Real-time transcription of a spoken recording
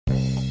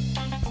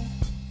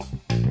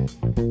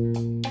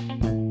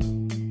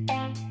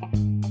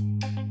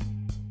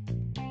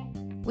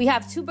We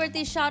have 2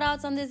 birthday shout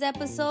outs on this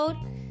episode.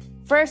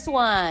 First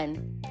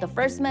one, the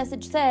first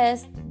message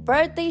says,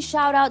 birthday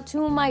shout out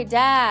to my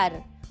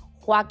dad,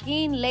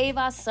 Joaquin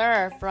Leiva,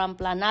 sir, from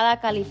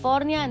Planada,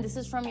 California. And this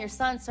is from your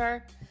son,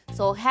 sir.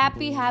 So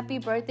happy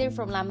birthday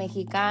from La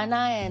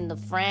Mexicana and the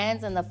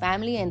friends and the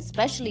family, and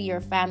especially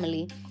your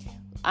family.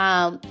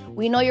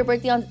 We know your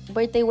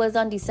birthday was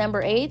on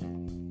December 8th.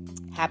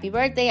 Happy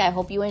birthday. I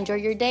hope you enjoy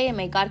your day, and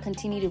may God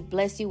continue to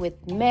bless you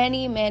with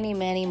many, many,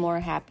 many more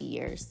happy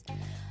years.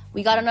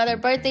 We got another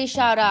birthday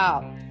shout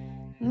out.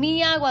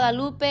 Mia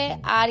Guadalupe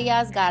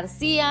Arias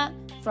Garcia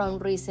from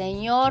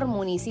Ruiseñor,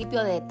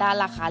 municipio de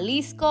Tala,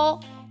 Jalisco.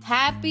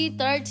 Happy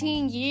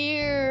 13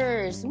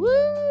 years.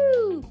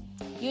 Woo!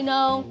 You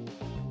know,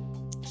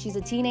 she's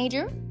a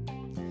teenager,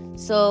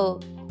 so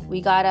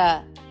we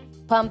gotta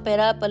pump it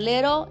up a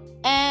little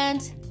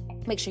and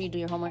make sure you do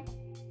your homework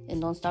and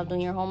don't stop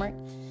doing your homework.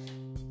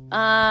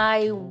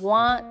 I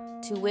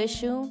want to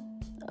wish you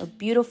a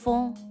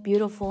beautiful,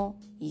 beautiful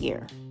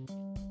year.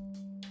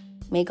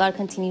 May God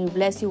continue to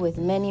bless you with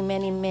many,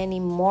 many,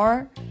 many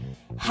more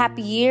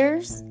happy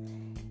years.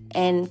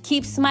 And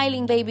keep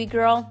smiling, baby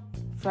girl,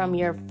 from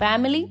your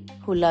family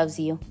who loves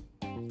you.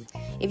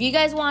 If you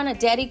guys want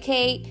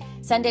to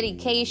send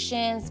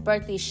dedications,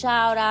 birthday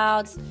shout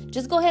outs,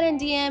 just go ahead and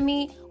DM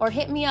me or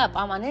hit me up.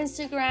 I'm on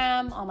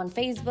Instagram, I'm on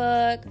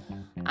Facebook,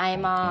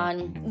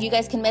 you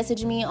guys can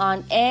message me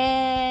on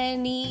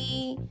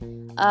any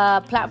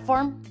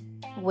platform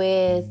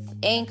with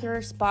Anchor,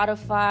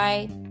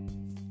 Spotify,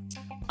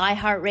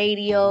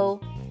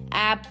 iHeartRadio,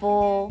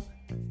 Apple,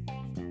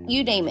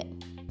 you name it.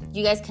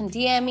 You guys can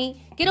DM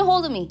me, get a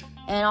hold of me,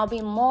 and I'll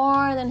be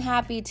more than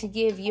happy to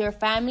give your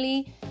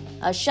family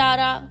a shout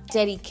out,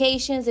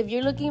 dedications. If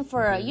you're looking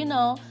for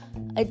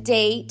a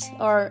date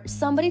or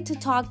somebody to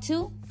talk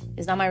to,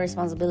 it's not my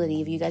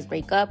responsibility if you guys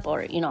break up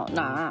or, I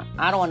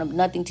don't want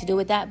nothing to do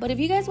with that. But if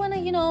you guys want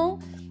to,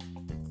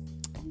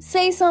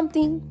 say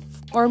something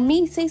or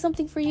me say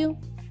something for you,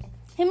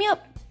 hit me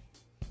up.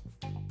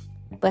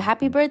 But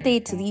happy birthday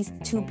to these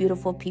 2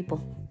 beautiful people.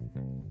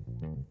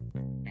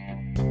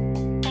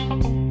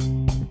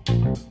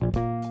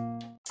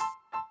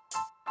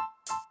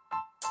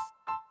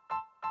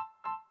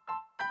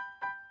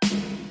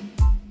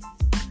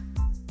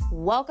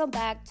 Welcome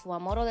back to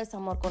Amor o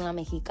Desamor con la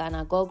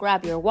Mexicana. Go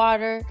grab your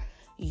water,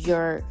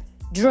 your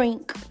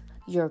drink,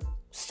 your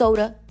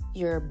soda,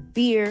 your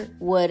beer,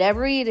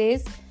 whatever it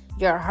is,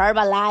 your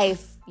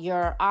Herbalife,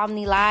 your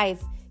OmniLife,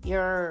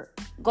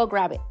 go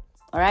grab it,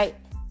 all right?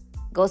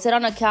 Go sit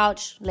on a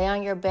couch, lay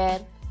on your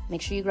bed.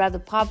 Make sure you grab the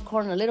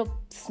popcorn, a little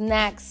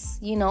snacks,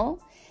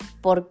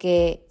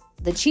 porque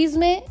the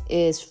chisme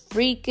is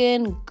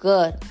freaking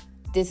good.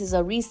 This is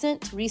a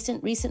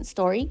recent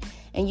story,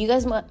 and you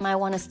guys might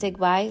want to stick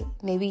by.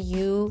 Maybe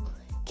you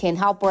can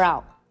help her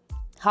out.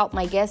 Help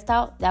my guest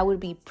out. That would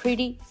be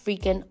pretty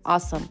freaking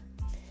awesome.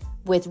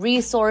 With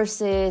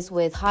resources,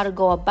 with how to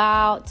go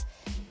about.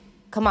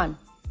 Come on,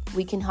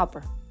 we can help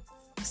her.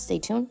 Stay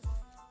tuned.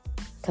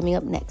 Coming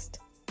up next.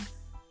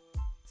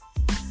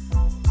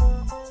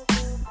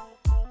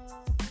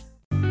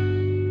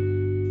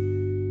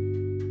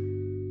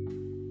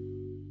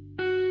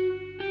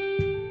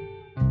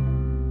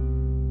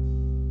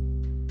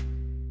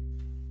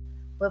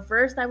 But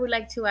first, I would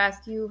like to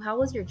ask you, how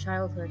was your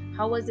childhood?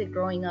 How was it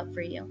growing up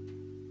for you?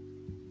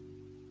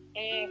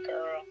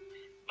 Girl,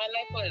 my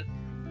life was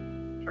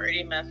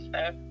pretty messed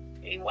up.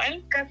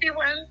 Casi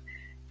igual.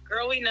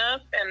 Growing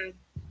up and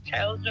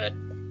childhood,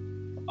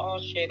 all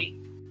shitty.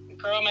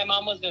 Girl, my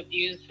mom was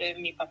abusive.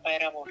 Mi papá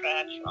era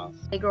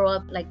borracho. They grow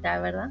up like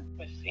that, ¿verdad?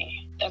 Pues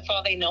sí. That's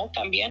all they know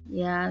también.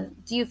 Yeah.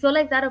 Do you feel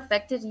like that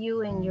affected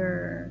you in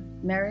your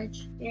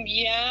marriage?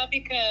 Yeah,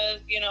 because,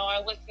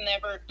 I was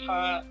never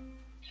taught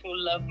to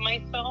love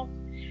myself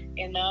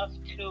enough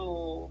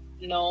to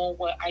know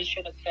what I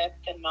should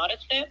accept and not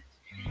accept.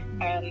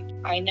 And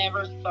I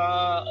never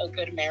saw a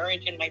good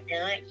marriage in my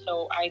parents,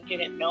 so I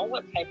didn't know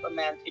what type of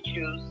man to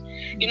choose.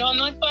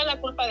 No es toda la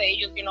culpa de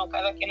ellos,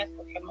 cada quien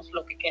escogemos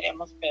lo que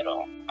queremos,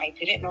 pero I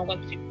didn't know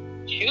what to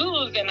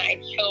choose, and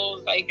I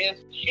chose, I guess,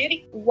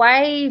 shitty.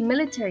 Why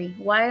military?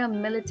 Why a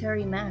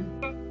military man?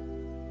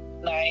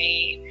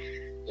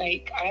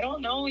 Like, I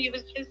don't know, he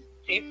was just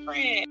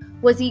different.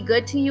 Was he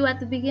good to you at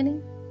the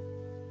beginning?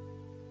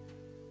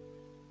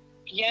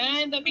 Yeah,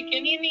 in the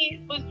beginning,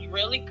 he was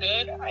really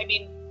good. I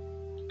mean,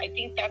 I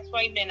think that's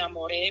why me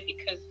enamoré,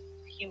 because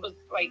he was,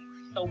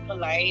 so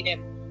polite,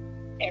 and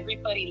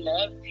everybody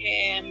loved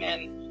him,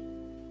 and,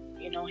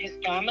 his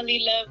family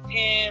loved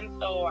him,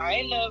 so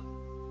I love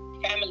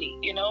family,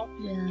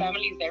 Yeah.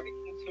 Family is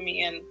everything to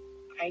me, and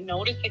I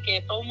noticed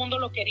que todo el mundo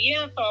lo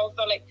quería, so I was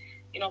like,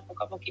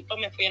 poco a poquito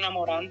me fui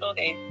enamorando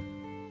de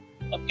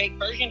the fake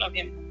version of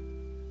him.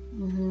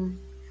 Mm-hmm.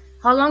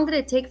 How long did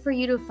it take for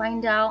you to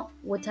find out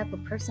what type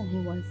of person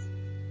he was?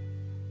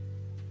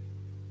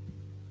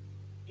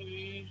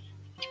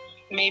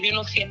 Maybe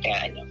unos 7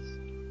 años.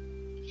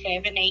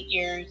 7, 8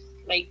 years.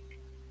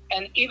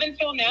 And even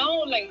till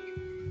now,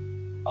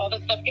 all the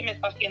stuff que me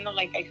está haciendo,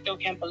 like, I still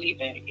can't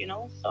believe it,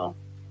 so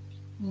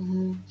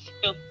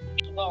still,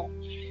 well,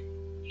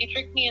 he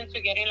tricked me into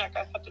getting la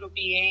casa through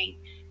VA,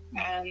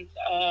 and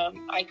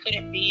I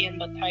couldn't be in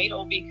the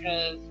title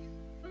because,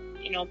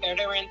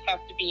 veterans have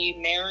to be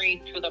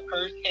married to the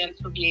person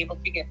to be able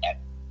to get that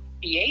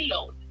VA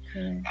loan.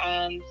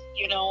 And,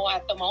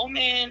 at the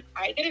moment,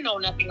 I didn't know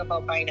nothing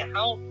about buying a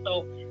house,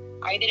 so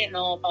I didn't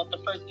know about the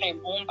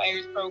first-time home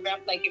buyers program.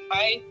 Like, if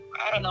I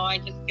don't know, I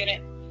just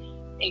didn't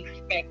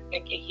expect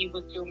that he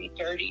would do me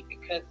dirty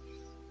because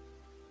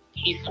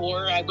he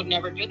swore I would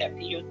never do that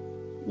to you.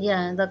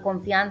 Yeah, the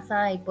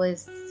confianza, y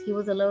pues he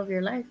was the love of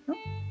your life, no?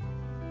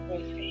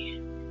 We'll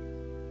see.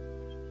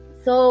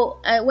 So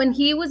when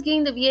he was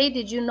getting the VA,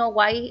 did you know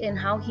why and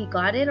how he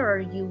got it, or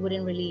you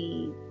wouldn't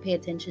really pay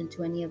attention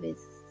to any of his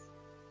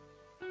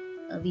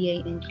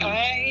VA income?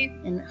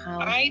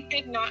 I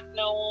did not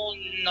know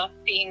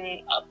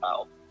nothing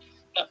about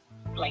stuff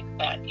like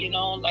that,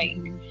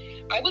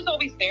 I was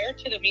always there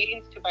to the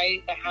meetings to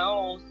buy the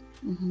house,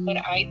 but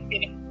I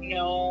didn't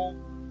know.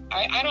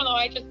 I don't know.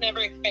 I just never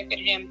expected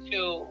him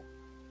to,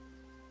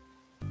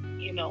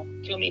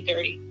 do me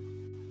dirty.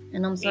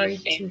 And I'm sorry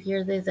to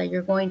hear this, that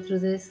you're going through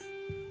this,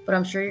 but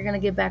I'm sure you're going to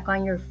get back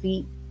on your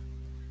feet.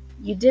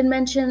 You did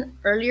mention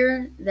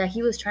earlier that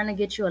he was trying to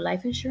get you a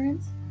life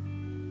insurance.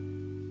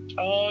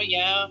 Oh,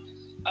 yeah.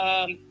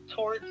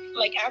 Towards,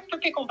 like, after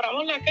que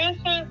compramos la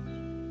casa,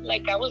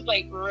 like, I was,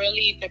 like,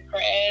 really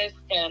depressed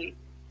and,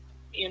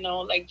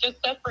 like,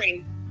 just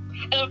suffering.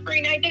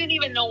 I didn't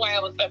even know why I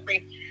was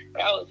suffering,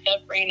 but I was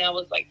suffering. I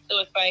was, like,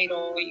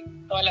 suicidal y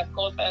todas las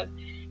cosas.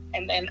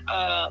 And then,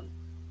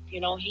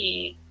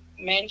 he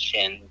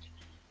mentioned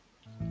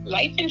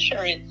life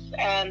insurance.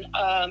 And,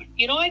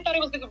 I thought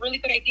it was a really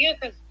good idea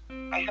because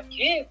I have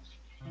kids,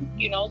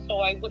 so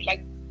I would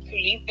like to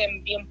leave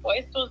them bien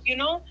puestos,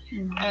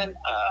 And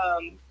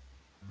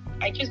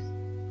I just,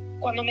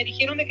 cuando me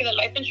dijeron de que the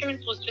life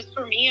insurance was just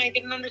for me, I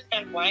didn't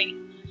understand why.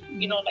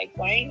 Like,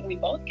 why are we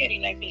both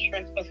getting life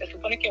insurance? Pues se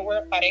supone que we're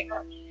a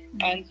pareja.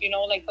 And,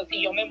 like, pues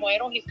si yo me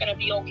muero, he's going to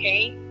be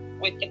okay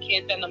with the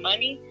kids and the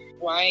money.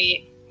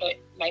 Why the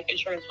life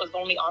insurance was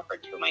only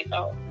offered to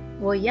myself?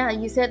 Well, yeah,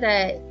 you said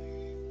that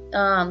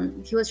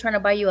he was trying to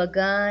buy you a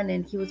gun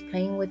and he was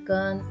playing with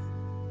guns.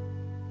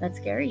 That's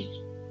scary.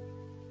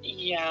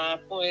 Yeah,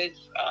 pues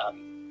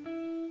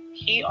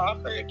he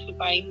offered to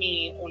buy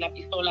me una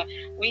pistola.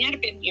 We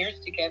had been years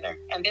together,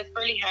 and this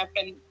really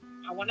happened,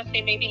 I want to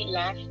say maybe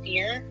last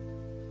year,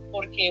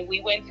 porque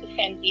we went to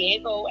San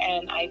Diego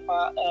and I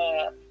bought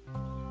a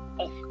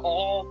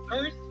skull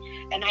purse,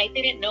 and I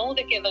didn't know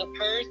that the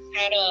purse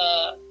had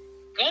a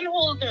gun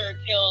holder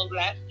till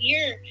last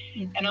year.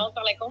 And I was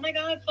like, oh my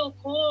God, so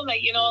cool.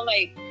 Like,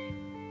 like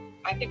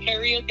I could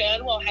carry a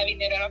gun while having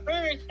it in a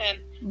purse. And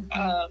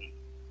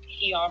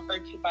he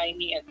offered to buy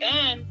me a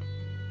gun.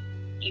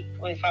 Y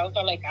pues I was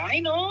like, ay,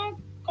 no,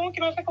 ¿cómo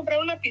que vas a comprar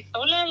una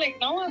pistola? Like,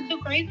 no, I'm too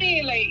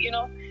crazy. Like,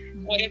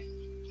 what if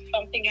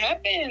something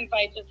happens?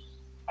 I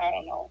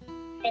don't know.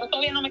 Pero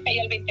todavía no me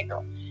caía el 20,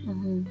 girl.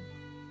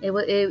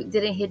 It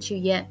didn't hit you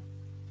yet?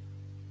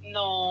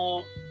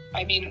 No.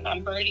 I mean,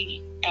 I'm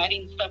barely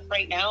adding stuff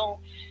right now.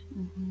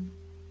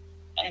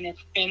 And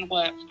it's been,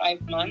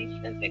 5 months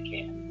desde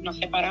que nos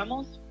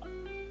separamos?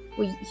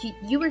 Well,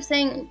 you were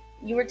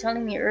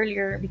telling me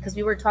earlier, because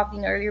we were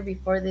talking earlier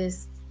before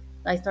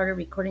I started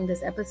recording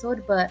this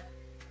episode, but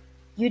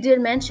you did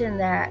mention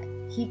that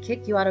he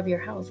kicked you out of your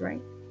house,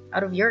 right?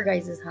 Out of your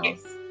guys'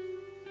 house.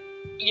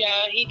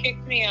 Yeah, he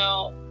kicked me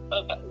out.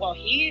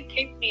 He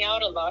kicked me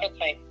out a lot of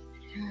times.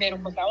 Pero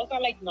pues I was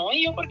like, no,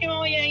 yo por qué me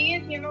voy a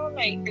ir,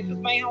 like, this is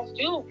my house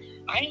too.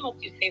 I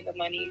helped you save the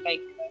money.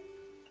 Like,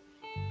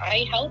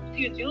 I helped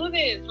you do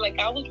this. Like,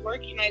 I was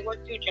working. I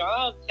worked 2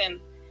 jobs and,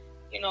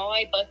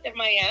 I busted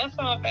my ass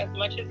off as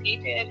much as he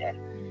did. And,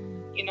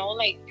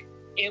 like,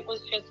 it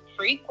was just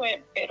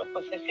frequent. Pero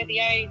pues ese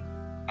día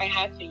I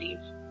had to leave.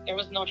 There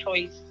was no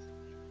choice.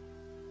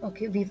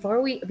 Okay,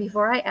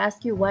 before I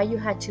ask you why you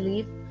had to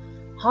leave,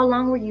 how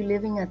long were you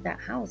living at that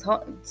house?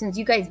 Since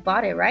you guys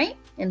bought it, right?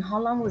 And how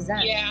long was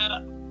that? Yeah,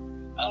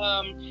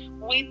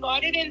 we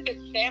bought it in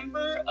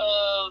December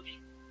of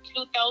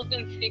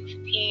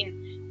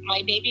 2016.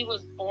 My baby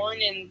was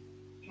born in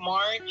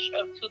March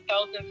of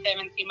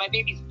 2017. My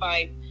baby's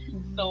 5.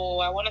 So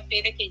I want to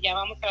say that que ya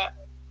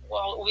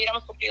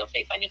hubiéramos cumplido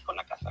 6 años con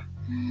la casa.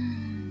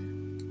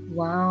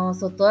 Wow,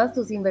 so todas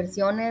tus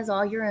inversiones,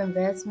 all your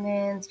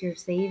investments, your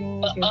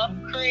savings, the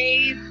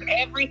upgrades,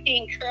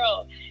 everything,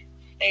 girl,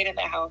 stayed in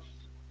the house.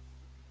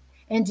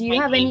 And do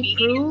you have any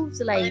proofs?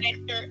 Like,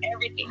 furniture,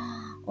 everything.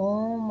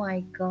 Oh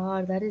my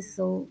God, that is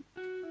so...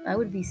 I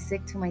would be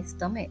sick to my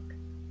stomach.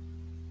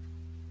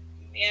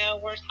 Yeah,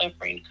 we're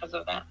suffering because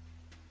of that.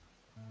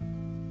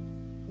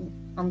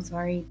 I'm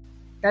sorry.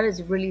 That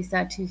is really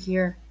sad to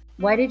hear.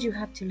 Why did you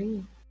have to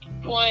leave?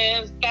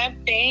 Was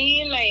that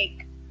day,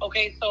 like,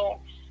 okay, so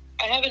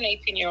I have an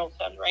 18-year-old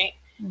son, right?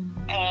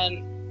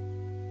 And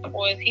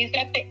he's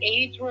at the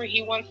age where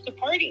he wants to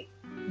party.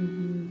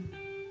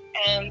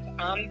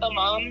 And I'm the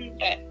mom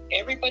that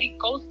everybody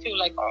goes to,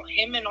 like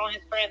him and all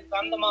his friends.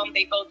 I'm the mom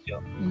they go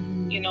to.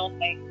 You know,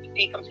 like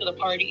take him to the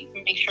party,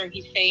 make sure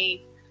he's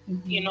safe.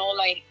 You know,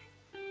 like,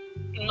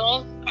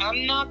 no,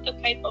 I'm not the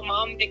type of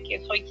mom de que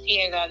soy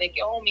ciega, de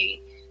que, oh,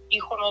 mi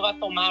hijo no va a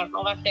tomar,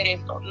 no va a hacer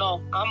esto.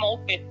 No, I'm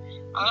open.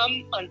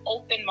 I'm an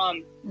open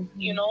mom.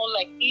 You know,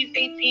 like, he's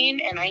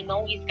 18 and I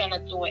know he's gonna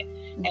do it.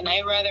 And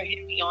I'd rather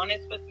him be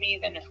honest with me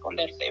than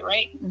esconderse,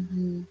 right?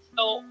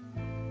 So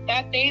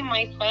that day,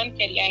 my son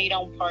quería ir a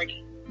un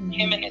party,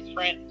 him and his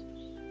friends.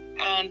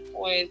 And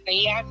pues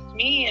they asked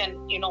me,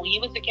 and, you know, he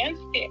was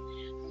against it.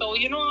 So,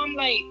 you know, I'm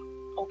like,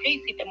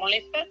 okay, si te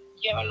molesta,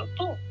 llévalo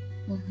tú.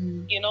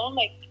 You know,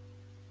 like,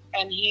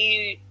 and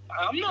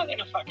I'm not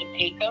gonna fucking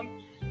take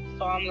him.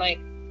 So I'm like,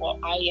 well,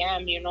 I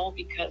am, you know,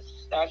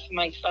 because that's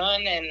my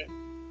son and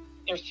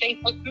they're safe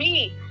with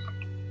me.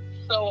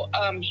 So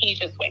he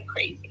just went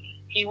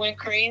crazy. He went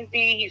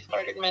crazy. He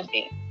started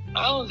messing.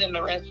 I was in the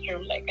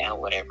restroom, like,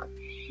 whatever.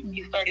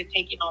 He started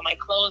taking all my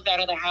clothes out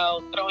of the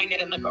house, throwing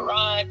it in the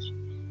garage.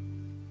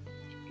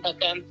 The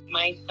guns,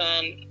 my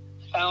son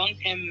found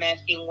him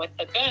messing with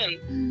the gun.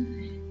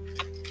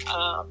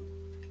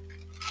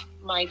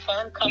 My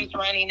son comes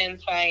running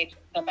inside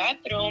the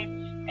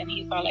bathroom and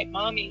he's all like,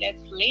 Mommy,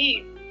 let's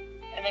leave.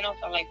 And then I was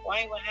all like,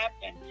 why? What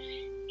happened?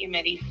 Y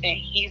me dice,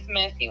 he's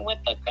messing with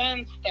the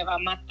guns, te va a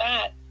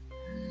matar.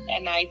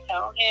 And I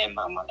tell him,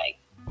 I'm like,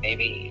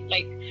 baby,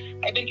 like,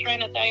 I've been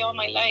trying to die all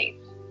my life.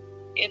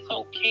 It's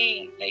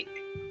okay. Like,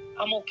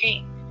 I'm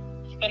okay.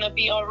 It's going to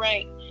be all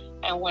right.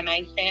 And when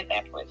I said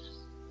that, was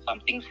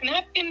something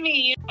snapped in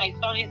me. I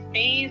saw his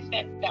face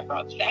and that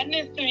brought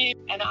sadness to him.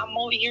 And I'm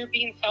over here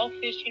being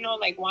selfish, you know,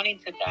 like wanting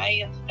to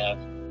die and stuff.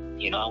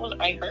 You know,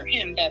 I hurt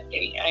him that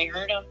day. I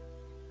hurt him,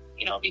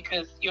 you know,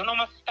 because yo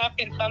nomás estaba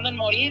pensando en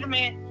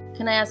morirme.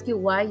 Can I ask you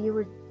why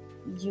you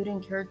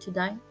didn't care to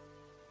die?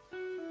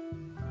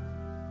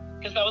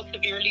 Because I was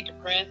severely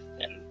depressed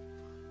and,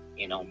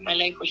 you know, my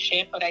life was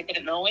shit, but I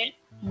didn't know it.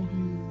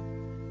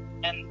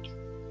 And,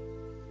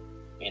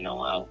 you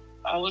know,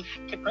 I was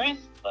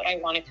depressed, but I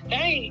wanted to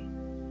die.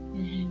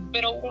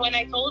 But when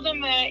I told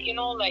him that, you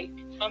know, like,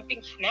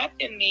 something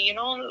snapped in me, you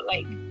know,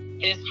 like,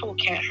 this fool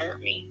can't hurt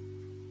me.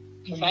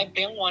 Because I've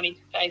been wanting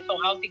to die, so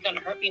how's he going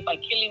to hurt me by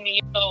killing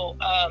me? So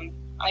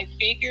I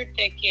figured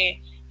that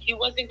he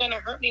wasn't going to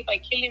hurt me by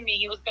killing me.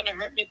 He was going to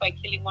hurt me by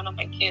killing one of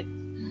my kids.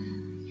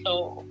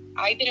 So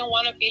I didn't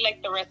want to be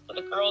like the rest of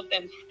the girls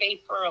and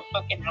stay for a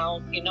fucking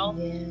house, you know?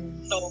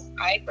 Yes. So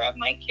I grabbed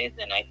my kids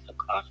and I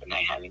took off and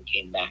I haven't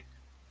came back.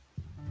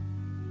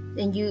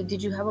 And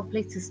did you have a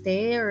place to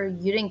stay, or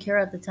you didn't care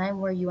at the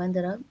time where you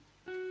ended up?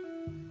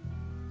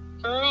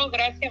 Girl,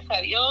 gracias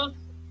a Dios,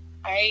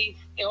 I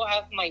still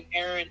have my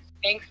parents.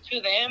 Thanks to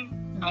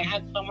them, I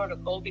had somewhere to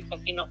go, because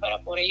si no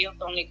fuera por ellos,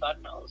 only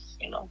God knows,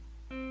 you know?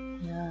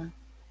 Yeah.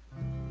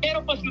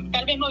 Pero pues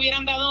tal vez me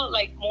hubieran dado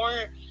like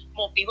more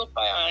motivos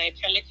para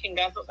echarle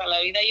chingazos a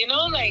la vida, you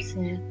know? Like,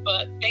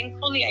 but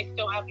thankfully I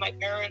still have my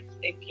parents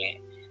de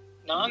que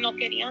no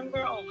querían,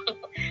 girl.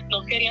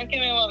 No querían que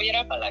me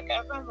moviera para la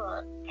casa.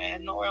 But I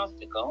had nowhere else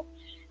to go.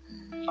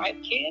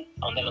 5 kids,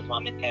 ¿dónde los voy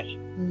a meter?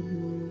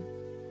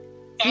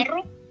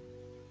 ¿Carro?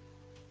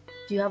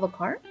 Do you have a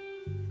car?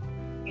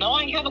 No,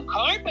 I have a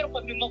car, pero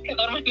pues mismo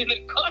quedarme en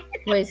el car.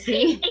 Pues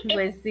sí,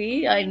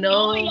 I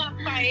know. No, y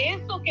hasta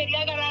eso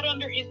quería agarrar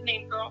under his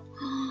name, girl.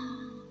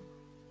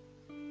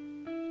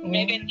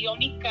 Me vendió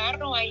mi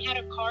carro. I had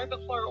a car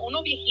before,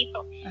 uno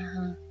viejito.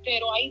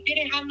 Pero I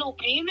didn't have no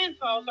payments,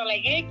 so I was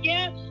like, heck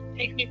yeah,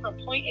 take me from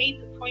point A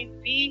to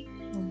point B.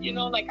 You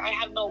know, like, I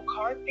have no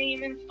car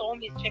payments, todos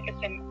mis cheques,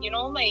 and, you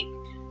know, like,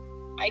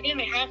 I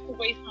didn't have to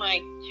waste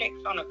my checks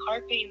on a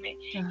car payment.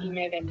 Y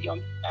me vendió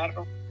mi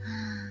carro.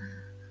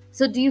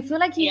 So do you feel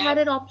like he had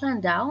it all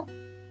planned out?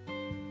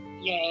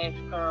 Yes,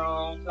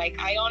 girl. Like,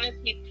 I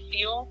honestly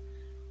feel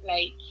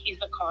like he's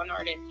a con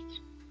artist,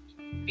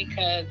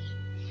 because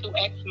su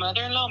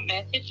ex-mother-in-law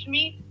messaged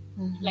me,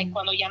 like,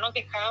 cuando ya nos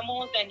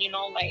dejamos, and, you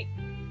know, like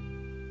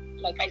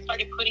I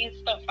started putting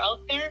stuff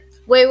out there.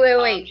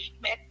 Wait.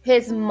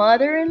 His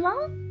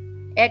mother-in-law?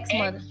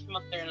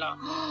 Ex-mother-in-law.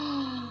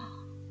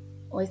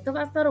 Oh, esto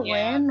va a estar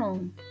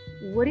bueno.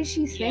 What did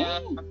she say? Yeah.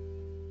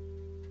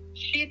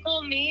 She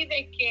told me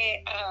that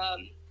que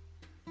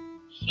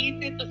he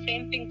did the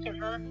same thing to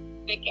her,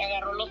 de que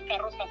agarró los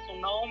carros a su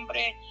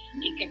nombre,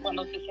 y que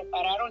cuando se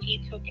separaron,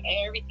 he took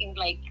everything,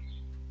 like,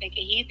 de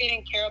que he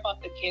didn't care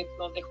about the kids,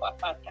 los dejó a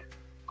pata.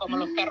 Como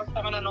los carros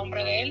estaban a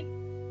nombre de él.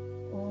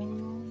 Oh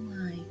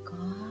my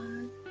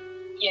God.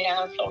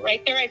 Yeah, so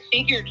right there I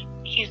figured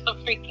he's a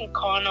freaking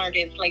con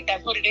artist. Like,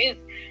 that's what it is.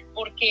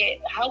 Porque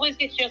how is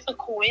it just a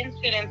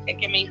coincidence de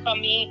que me hizo a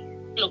mí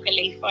lo que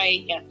le hizo a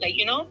ella? Like,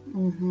 you know?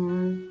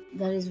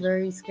 That is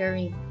very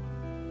scary.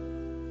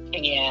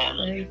 Yeah.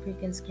 Very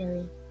freaking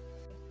scary.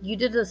 You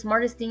did the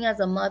smartest thing as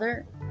a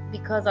mother,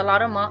 because a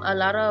lot of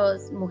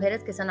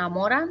mujeres que se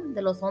enamoran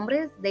de los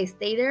hombres, they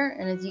stay there,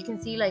 and as you can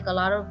see, like, a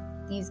lot of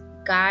these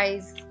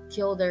guys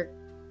kill the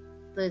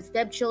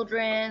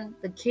stepchildren,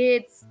 the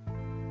kids,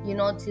 you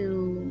know,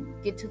 to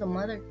get to the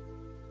mother.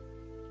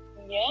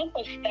 Yeah,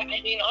 but I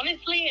mean,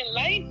 honestly, in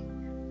life,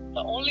 the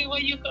only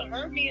way you can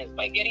hurt me is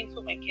by getting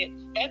to my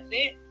kids. That's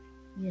it.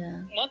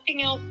 Yeah.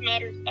 Nothing else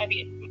matters. I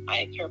mean,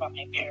 I care about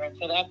my parents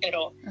and that, but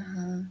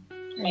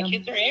my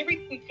kids are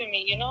everything to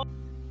me, you know?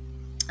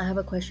 I have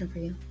a question for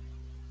you.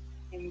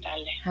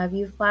 Dale. Have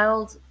you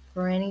filed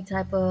for any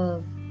type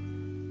of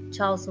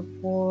child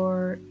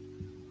support,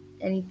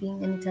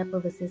 anything, any type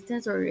of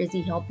assistance, or is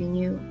he helping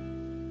you?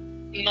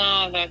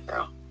 Nada,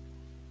 girl.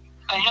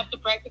 I have to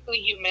practically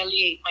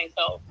humiliate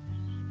myself.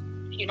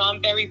 You know,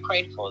 I'm very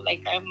prideful.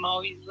 Like, I'm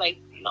always like,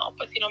 no,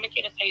 pues si no me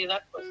quieres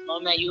ayudar, pues no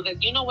me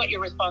ayudes. You know what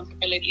your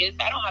responsibility is.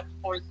 I don't have to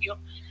force you.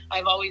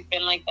 I've always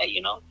been like that,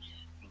 you know?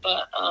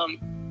 But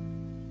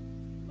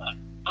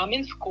I'm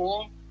in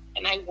school,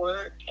 and I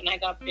work, and I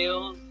got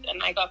bills,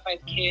 and I got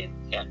 5 kids,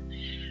 and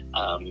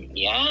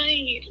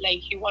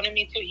he wanted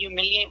me to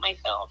humiliate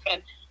myself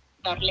and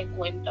darle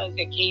cuentas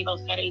de que iba a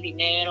usar el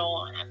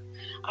dinero, and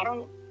I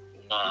don't,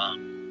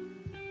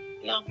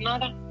 no,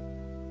 nada.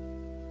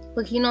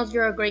 But he knows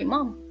you're a great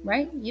mom,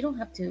 right? You don't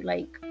have to,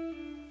 like,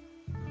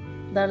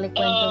 darle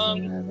cuentas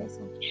and nada de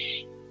eso.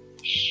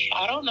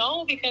 I don't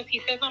know, because he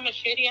says I'm a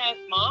shitty-ass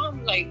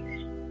mom. Like,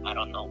 I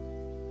don't know.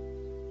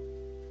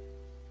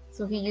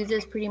 So he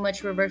uses pretty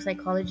much reverse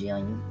psychology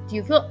on you. Do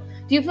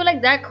you feel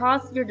like that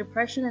caused your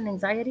depression and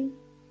anxiety?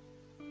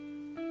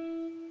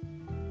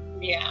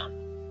 Yeah.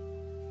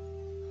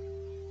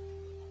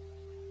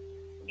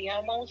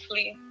 Yeah,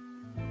 mostly.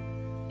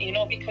 You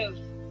know, because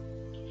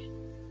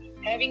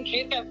having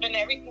kids has been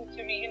everything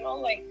to me, you know,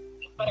 like,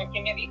 para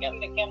que me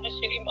digan de que I'm a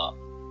shitty mom.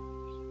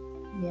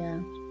 Yeah.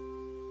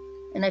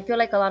 And I feel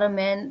like a lot of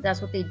men,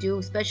 that's what they do,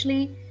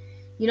 especially,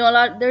 you know,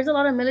 there's a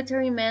lot of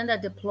military men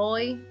that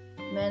deploy,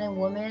 men and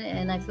women,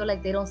 and I feel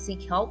like they don't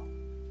seek help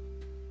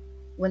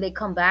when they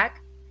come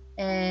back,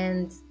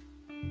 and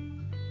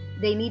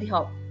they need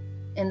help.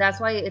 And that's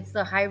why it's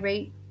a high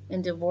rate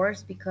in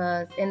divorce,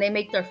 and they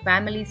make their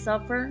families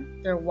suffer,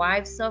 their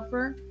wives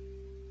suffer,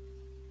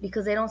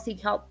 because they don't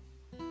seek help.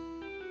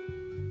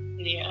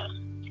 Yeah.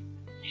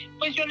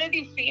 Pues yo le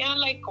decía,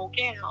 like,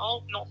 okay,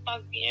 help, no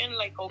estás bien,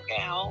 like, okay,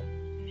 help.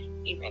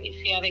 Y me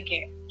decía de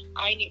que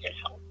I needed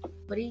help.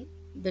 We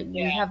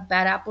have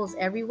bad apples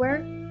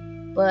everywhere,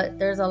 but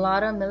there's a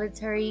lot of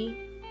military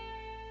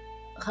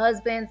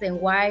husbands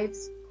and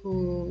wives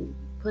who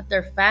put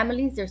their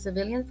families, their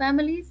civilian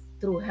families,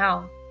 through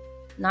hell,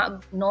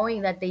 not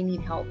knowing that they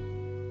need help.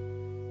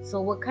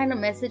 So what kind of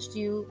message do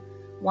you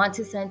want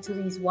to send to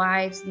these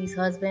wives, these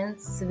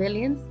husbands,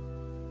 civilians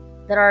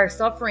that are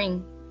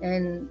suffering,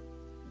 and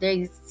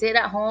they sit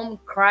at home,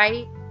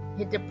 cry,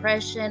 hit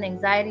depression,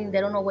 anxiety, and they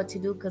don't know what to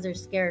do because they're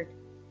scared?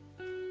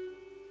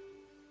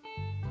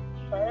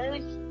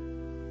 First,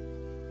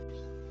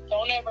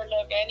 don't ever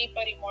love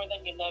anybody more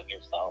than you love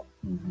yourself,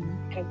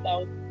 because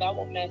that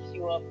will mess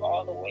you up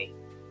all the way.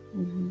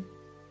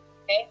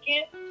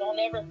 Second, don't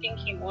ever think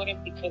he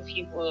wouldn't, because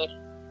he would.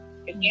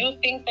 If you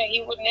think that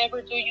he would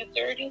never do you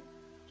dirty,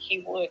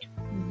 he would.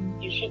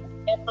 You should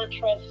never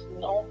trust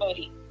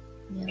nobody.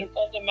 It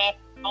doesn't matter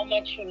how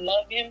much you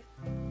love him,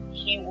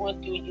 he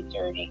would do you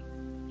dirty.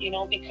 You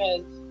know,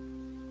 because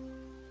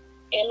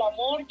el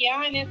amor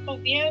ya en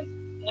estos días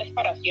no es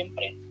para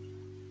siempre.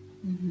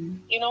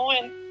 You know,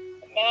 and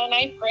man,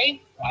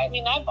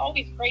 I've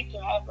always prayed to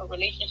have a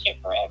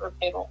relationship forever,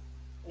 pero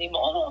ni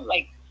modo,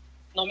 like,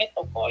 no me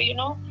tocó, you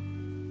know.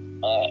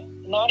 But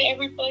not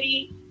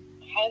everybody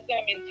has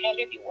that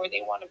mentality where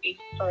they want to be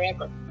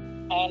forever.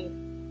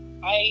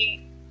 And I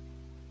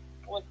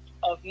would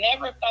have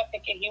never thought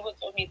that he would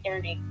do me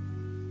dirty.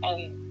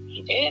 And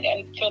he did.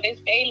 And to this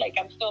day, like,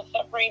 I'm still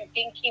suffering,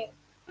 thinking,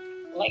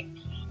 like,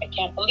 I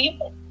can't believe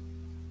it.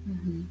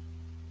 And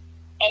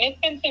it's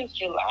been since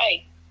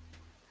July.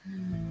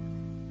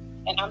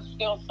 And I'm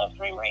still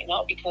suffering right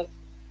now because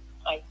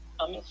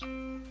I'm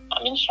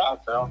in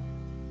shock, girl.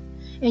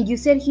 And you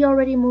said he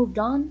already moved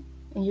on,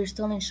 and you're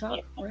still in shock,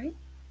 right?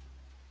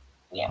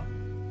 Yeah.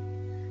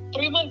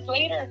 3 months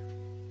later,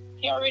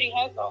 he already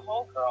has a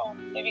whole girl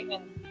living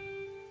in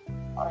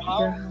our house.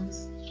 Your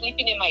house.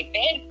 Sleeping in my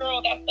bed,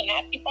 girl. That's the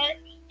nasty part.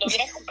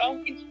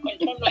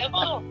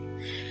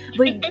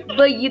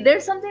 But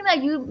there's something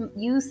that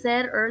you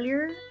said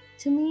earlier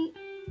to me.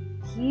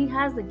 He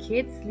has the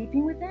kids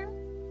sleeping with him?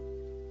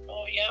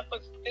 Oh, yeah,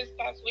 but this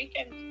past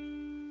weekend,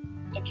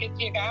 the kids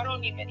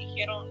llegaron y me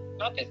dijeron,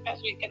 not this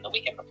past weekend, the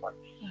weekend before,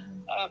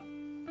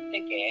 de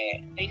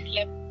que they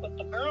slept with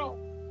the girl.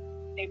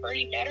 They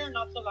already met her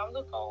not so long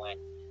ago, and,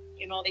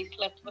 you know, they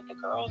slept with the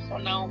girl. So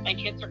now my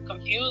kids are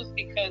confused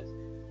because,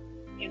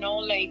 you know,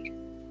 like,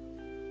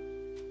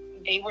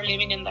 they were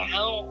living in the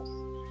house.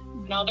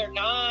 Now they're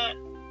not.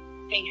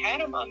 They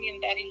had a mommy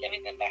and daddy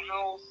living in the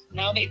house.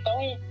 Now they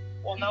don't.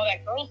 Well, now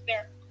that girl's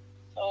there.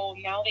 So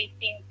now they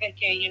think that,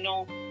 you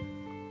know,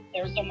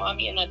 there's a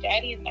mommy and a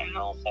daddy in the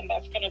house, and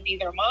that's going to be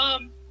their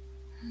mom.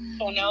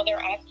 So now they're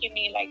asking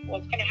me, like,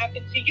 what's going to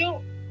happen to you?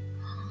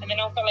 And then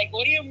I was like,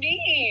 what do you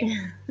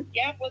mean?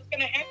 Yeah, what's going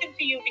to happen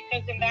to you?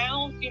 Because in the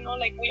house, you know,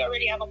 like, we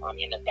already have a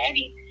mommy and a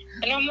daddy.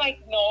 And I'm like,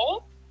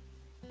 no,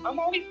 I'm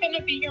always going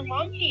to be your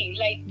mommy.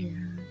 Like,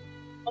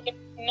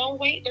 no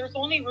way. There's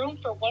only room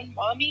for one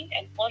mommy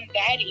and one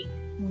daddy.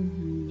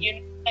 You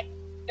know, like,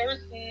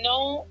 there's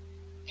no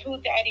two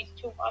daddies,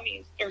 two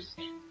mommies. There's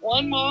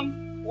one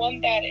mom, one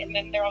dad, and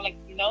then they're all like,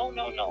 no.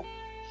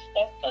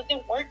 Stuff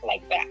doesn't work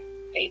like that.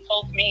 They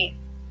told me.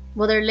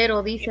 Well, they're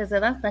little, dices,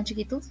 ¿verdad? ¿Tan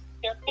chiquitos?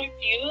 They're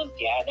confused.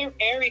 Yeah, they're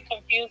very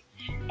confused.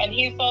 And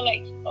he's all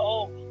like,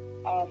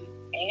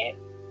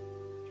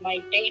 my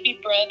baby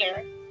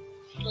brother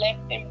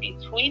slept in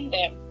between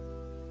them.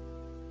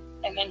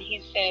 And then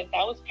he said,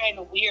 that was kind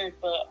of weird,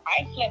 but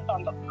I slept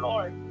on the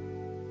floor.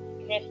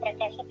 Nuestra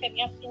casa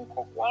tenía 5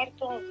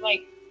 cuartos.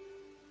 Like,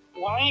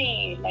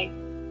 why? Like,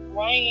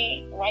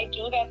 why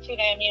do that to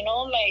them? You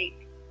know,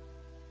 like,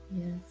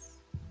 yes.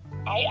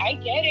 I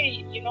get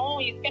it. You know,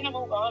 he's going to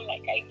move on.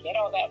 Like, I get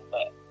all that,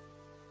 but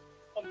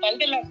con tal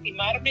de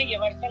lastimarme,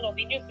 llevarse a los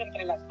niños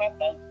entre las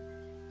patas,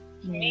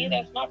 to me,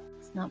 that's not...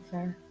 It's not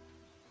fair.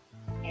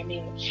 I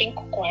mean,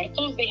 5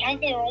 cuartos, they have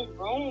their own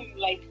room.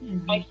 Like,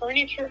 my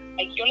furniture,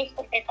 like, yo les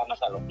compré camas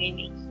a los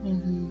niños.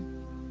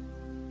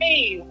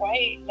 Hey,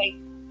 why, like,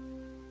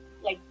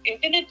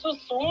 isn't it too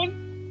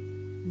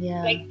soon?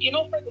 Yeah. Like, you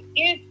know, for the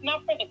kids,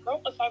 not for the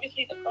girl, because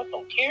obviously the girl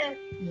don't care.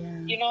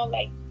 Yeah. You know,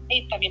 like,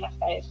 hey, también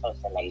hasta eso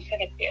se la hice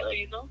de pedo,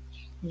 you know?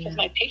 Because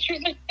my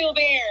pictures are still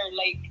there.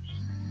 Like,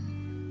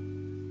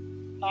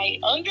 my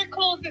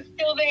underclothes is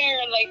still there.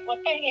 Like, what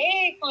the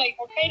heck? Like,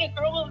 what kind of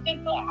girl moves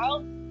into a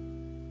house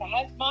that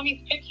has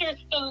mommy's pictures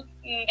still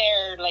in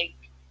there? Like,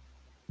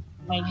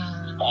 my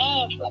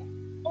stuff. Like,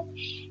 oh.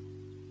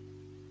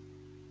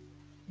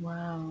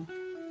 Wow.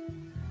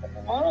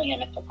 Oh, ya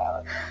me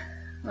tocaba.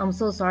 I'm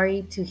so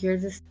sorry to hear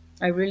this.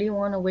 I really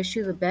want to wish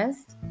you the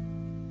best.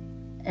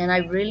 And I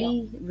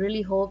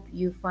really hope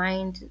you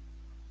find,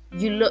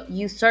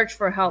 you search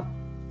for help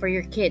for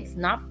your kids.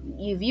 Not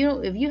if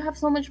you have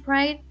so much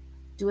pride,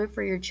 do it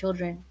for your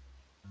children.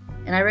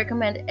 And I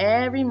recommend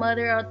every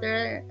mother out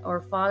there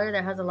or father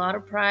that has a lot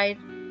of pride,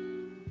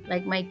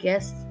 like my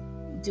guest,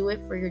 do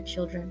it for your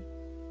children.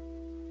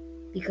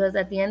 Because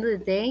at the end of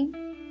the day,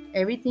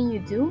 everything you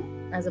do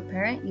as a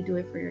parent, you do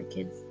it for your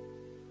kids.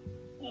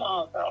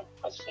 No, girl,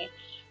 pues sí.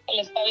 Él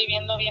está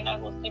viviendo bien a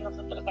gusto y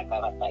nosotros acá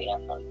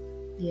batallando.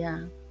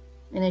 Yeah,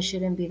 and it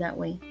shouldn't be that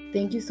way.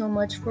 Thank you so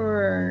much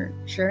for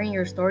sharing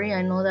your story.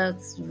 I know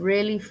that's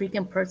really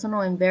freaking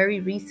personal and very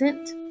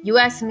recent. You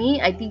ask me,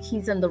 I think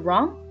he's in the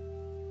wrong.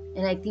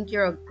 And I think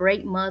you're a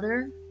great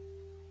mother.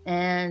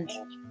 And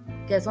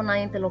que eso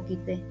nadie te lo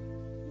quite.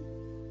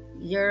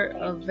 You're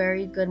a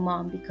very good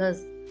mom,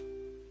 because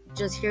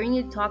just hearing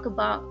you talk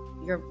about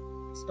your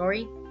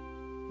story,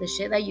 the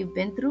shit that you've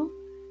been through,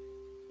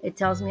 it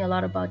tells me a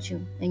lot about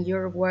you, and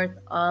you're worth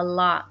a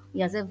lot.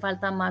 Y hacen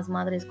falta más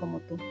madres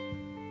como tú.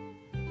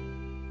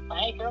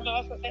 Ay, girl, me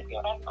vas a hacer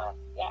llorar más.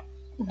 Yeah.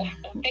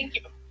 Thank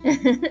you.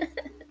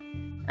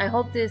 I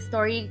hope this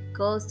story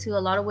goes to a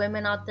lot of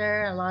women out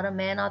there, a lot of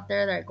men out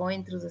there that are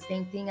going through the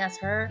same thing as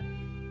her.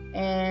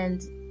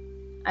 And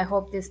I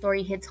hope this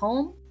story hits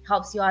home,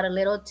 helps you out a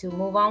little to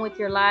move on with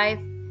your life.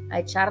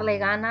 A echarle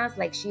ganas,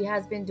 like she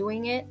has been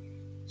doing it.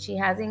 She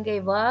hasn't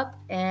gave up,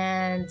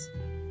 and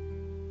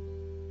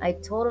I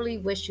totally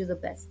wish you the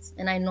best.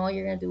 And I know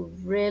you're going to do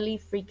really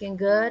freaking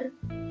good.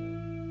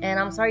 And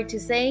I'm sorry to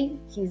say,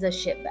 he's a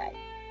shitbag.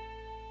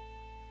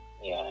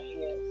 Yeah, he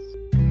is.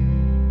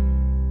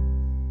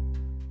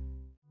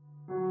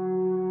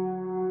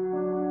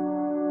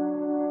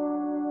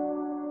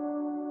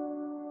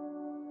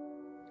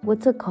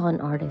 What's a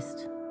con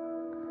artist?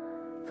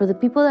 For the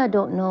people that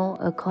don't know,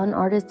 a con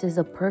artist is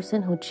a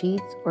person who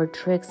cheats or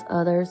tricks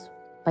others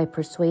by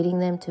persuading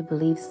them to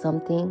believe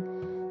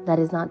something that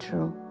is not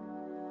true.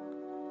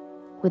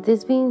 With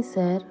this being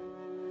said,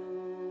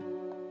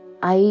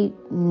 I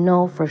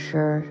know for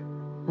sure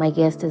my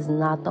guest is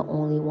not the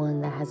only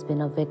one that has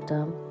been a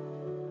victim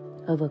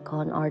of a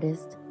con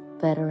artist,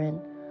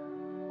 veteran,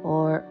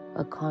 or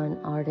a con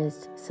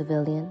artist,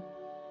 civilian.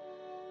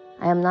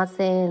 I am not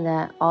saying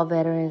that all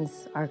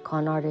veterans are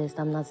con artists.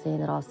 I'm not saying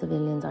that all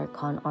civilians are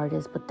con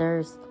artists, but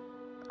there's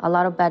a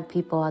lot of bad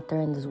people out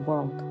there in this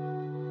world.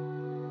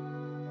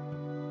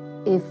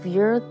 If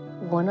you're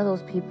one of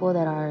those people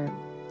that are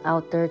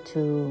out there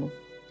to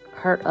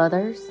hurt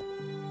others,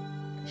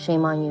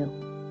 shame on you.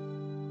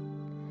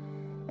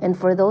 And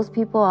for those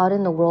people out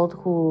in the world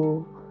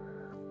who,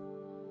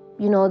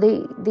 you know,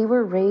 they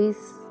were raised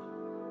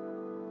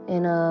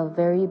in a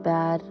very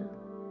bad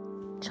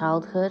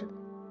childhood,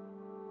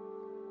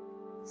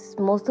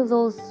 most of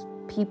those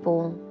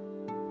people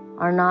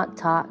are not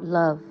taught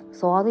love.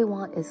 So all they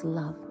want is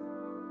love.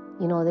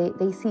 You know,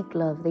 they seek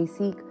love. They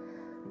seek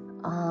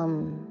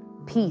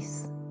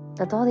peace.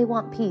 That's all they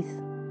want,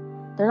 peace.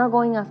 They're not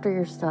going after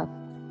your stuff.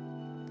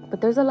 But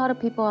there's a lot of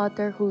people out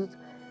there who's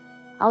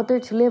out there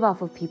to live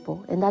off of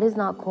people, and that is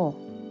not cool.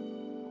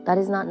 That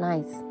is not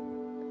nice.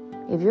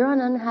 If you're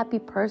an unhappy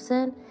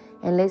person,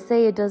 and let's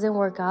say it doesn't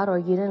work out, or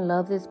you didn't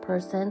love this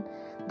person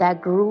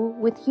that grew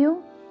with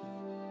you,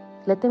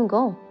 let them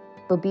go,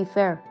 but be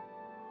fair.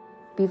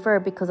 Be fair,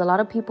 because a lot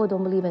of people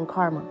don't believe in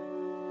karma.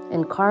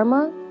 And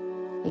karma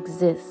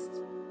exists.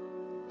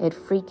 It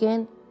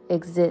freaking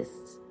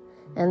exists.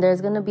 And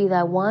there's going to be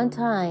that one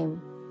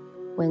time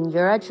when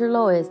you're at your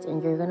lowest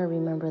and you're going to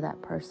remember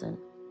that person.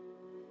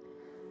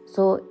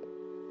 So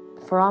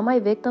for all my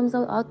victims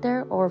out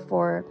there, or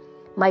for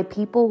my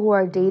people who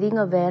are dating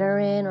a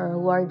veteran or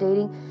who are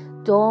dating,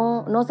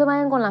 no se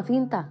vayan con la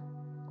finta.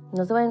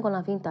 No se vayan con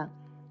la finta.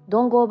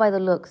 Don't go by the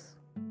looks.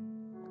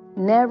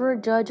 Never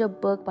judge a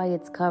book by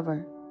its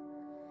cover.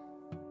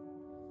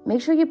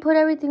 Make sure you put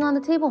everything on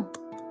the table.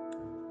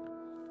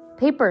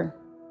 Paper.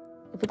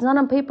 If it's not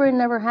on paper, it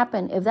never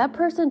happened. If that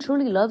person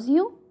truly loves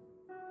you,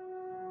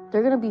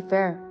 they're going to be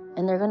fair.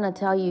 And they're going to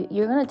tell you,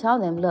 you're going to tell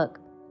them, look,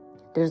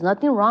 there's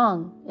nothing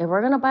wrong. If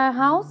we're going to buy a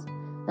house,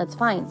 that's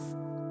fine.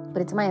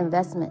 But it's my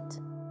investment.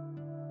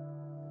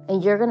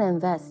 And you're going to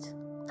invest.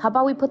 How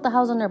about we put the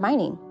house under my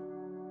name?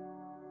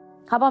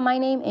 How about my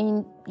name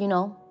and,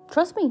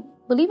 trust me,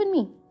 believe in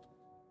me.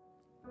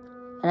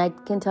 And I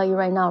can tell you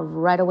right now,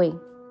 right away,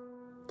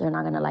 they're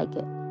not going to like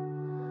it.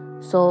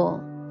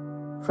 So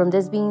from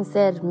this being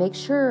said, make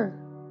sure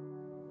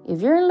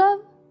if you're in love,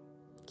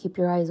 keep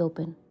your eyes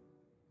open.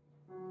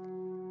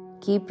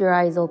 Keep your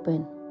eyes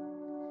open.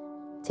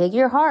 Take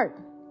your heart,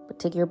 but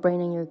take your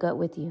brain and your gut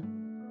with you.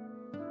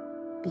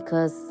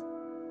 Because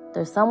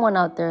there's someone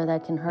out there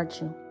that can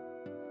hurt you.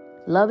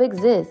 Love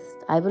exists.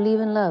 I believe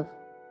in love.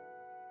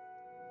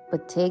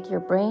 But take your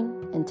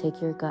brain and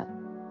take your gut.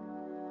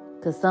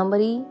 Because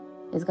somebody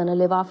is going to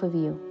live off of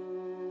you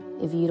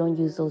if you don't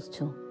use those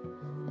two.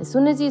 As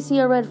soon as you see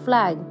a red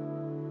flag,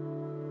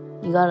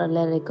 you got to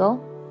let it go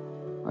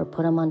or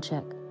put them on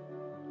check.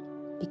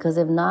 Because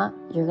if not,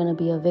 you're going to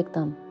be a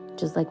victim,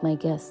 just like my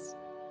guests.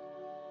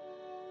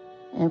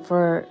 And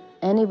for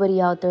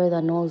anybody out there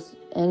that knows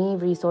any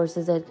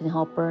resources that can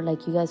help her,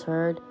 like you guys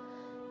heard,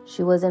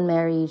 she wasn't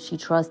married. She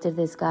trusted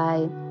this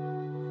guy.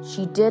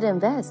 She did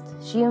invest.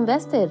 She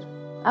invested.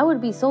 I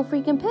would be so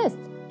freaking pissed.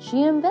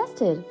 She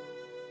invested.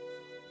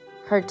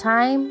 Her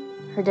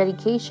time, her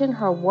dedication,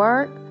 her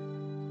work.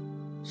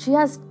 She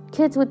has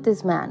kids with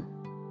this man.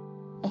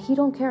 And he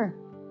don't care.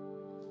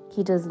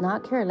 He does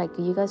not care. Like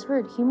you guys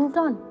heard, he moved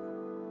on.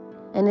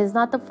 And it's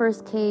not the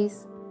first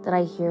case that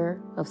I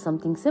hear of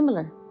something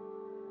similar.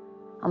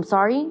 I'm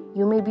sorry,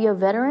 you may be a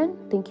veteran.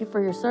 Thank you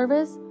for your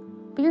service.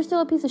 But you're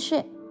still a piece of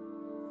shit.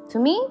 To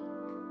me,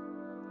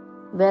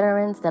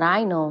 veterans that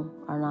I know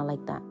are not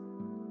like that.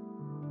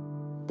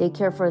 They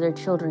care for their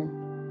children.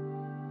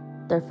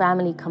 Their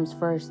family comes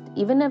first.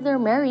 Even if they're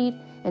married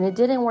and it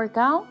didn't work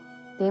out,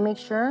 they make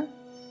sure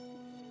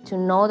to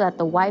know that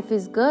the wife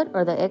is good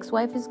or the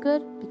ex-wife is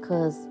good,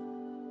 because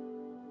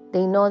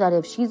they know that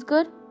if she's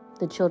good,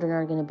 the children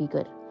are going to be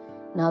good.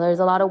 Now, there's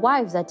a lot of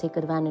wives that take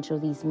advantage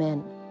of these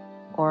men,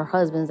 or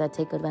husbands that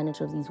take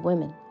advantage of these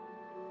women.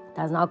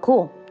 That's not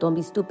cool. Don't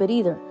be stupid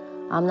either.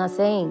 I'm not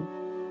saying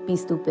be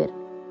stupid.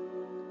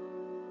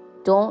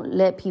 Don't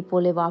let people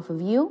live off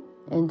of you,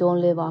 and don't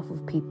live off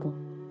of people.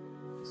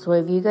 So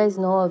if you guys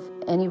know of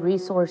any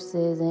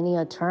resources, any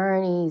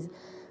attorneys,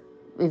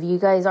 if you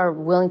guys are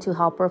willing to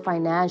help her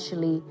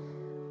financially,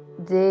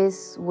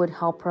 this would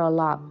help her a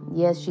lot.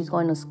 Yes, she's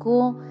going to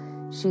school.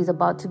 She's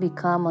about to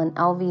become an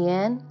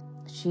LVN.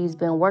 She's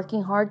been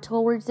working hard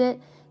towards it,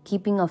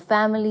 keeping a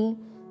family.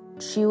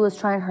 She was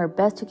trying her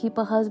best to keep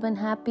a husband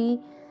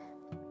happy.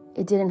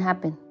 It didn't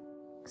happen.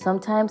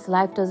 Sometimes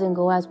life doesn't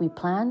go as we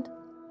planned.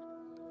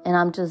 And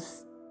I'm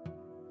just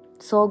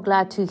so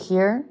glad to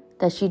hear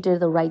that she did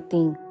the right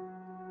thing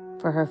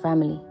for her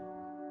family.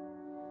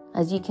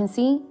 As you can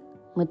see,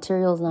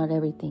 material is not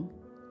everything.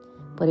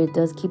 But it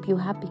does keep you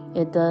happy.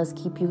 It does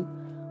keep you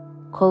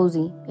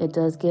cozy. It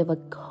does give a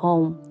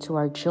home to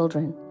our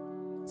children.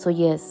 So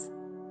yes,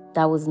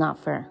 that was not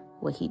fair,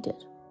 what he did.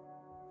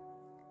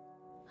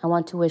 I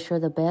want to wish her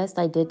the best.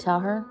 I did tell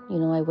her,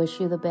 I wish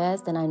you the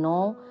best, and I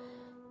know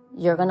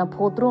you're going to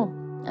pull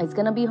through. It's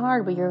going to be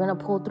hard, but you're going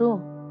to pull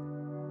through.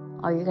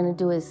 All you're going to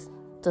do is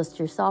dust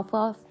yourself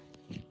off,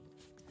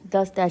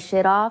 dust that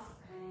shit off.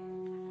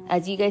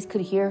 As you guys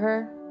could hear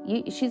her,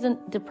 she's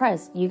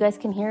depressed. You guys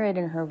can hear it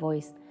in her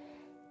voice.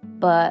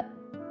 But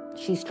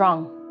she's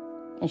strong,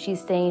 and she's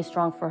staying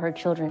strong for her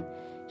children.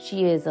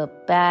 She is a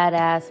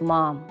badass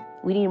mom.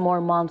 We need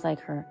more moms like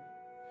her.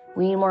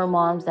 We need more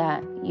moms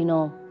that,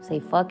 say,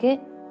 fuck it.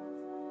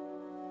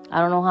 I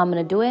don't know how I'm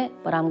going to do it,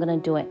 but I'm going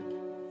to do it.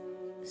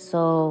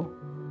 So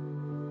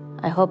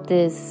I hope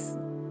this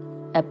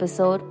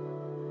episode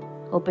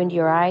opened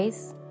your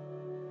eyes,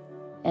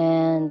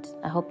 and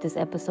I hope this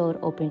episode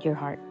opened your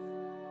heart.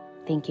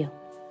 Thank you.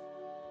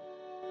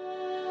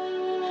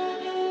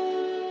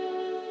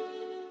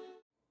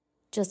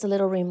 Just a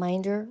little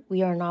reminder,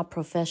 we are not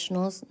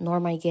professionals, nor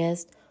my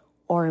guest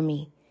or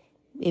me.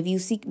 If you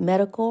seek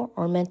medical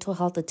or mental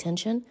health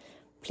attention,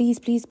 please,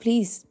 please,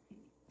 please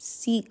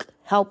seek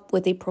help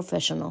with a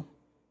professional.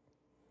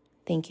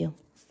 Thank you.